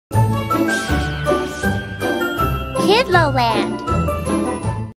Kidloland.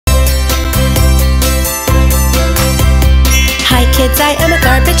 Hi kids, I am a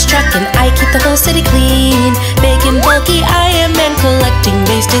garbage truck and I keep the whole city clean. Big and bulky I am and collecting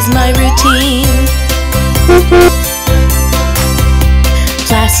waste is my routine.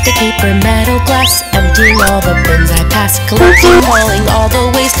 Plastic, paper, metal, glass, emptying all the bins I pass. Collecting, hauling all the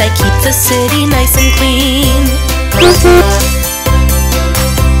waste, I keep the city nice and clean.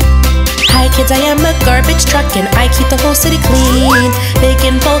 Hi kids, I am a garbage truck and I keep the whole city clean. Big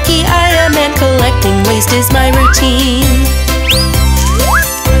and bulky I am and collecting waste is my routine.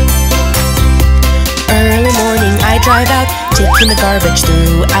 Early morning I drive out, taking the garbage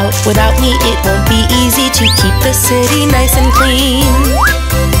throughout. Without me it won't be easy to keep the city nice and clean.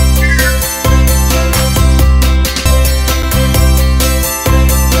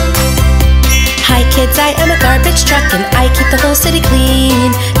 Hi kids, I am a garbage truck and I keep the whole city clean.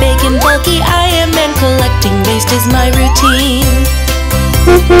 Big and bulky I am and collecting waste is my routine.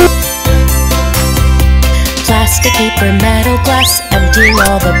 Plastic, paper, metal, glass, emptying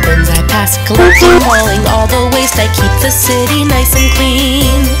all the bins I pass. Collecting, hauling all the waste, I keep the city nice and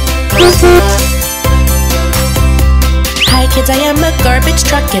clean. Hi kids, I am a garbage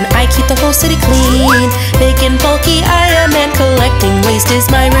truck and I keep the whole city clean. Big and bulky I am and collecting waste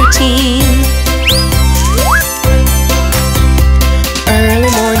is my routine.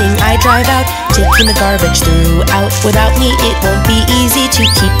 Early morning I drive out, taking the garbage throughout. Without me it won't be easy to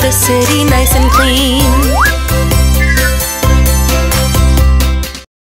keep the city nice and clean.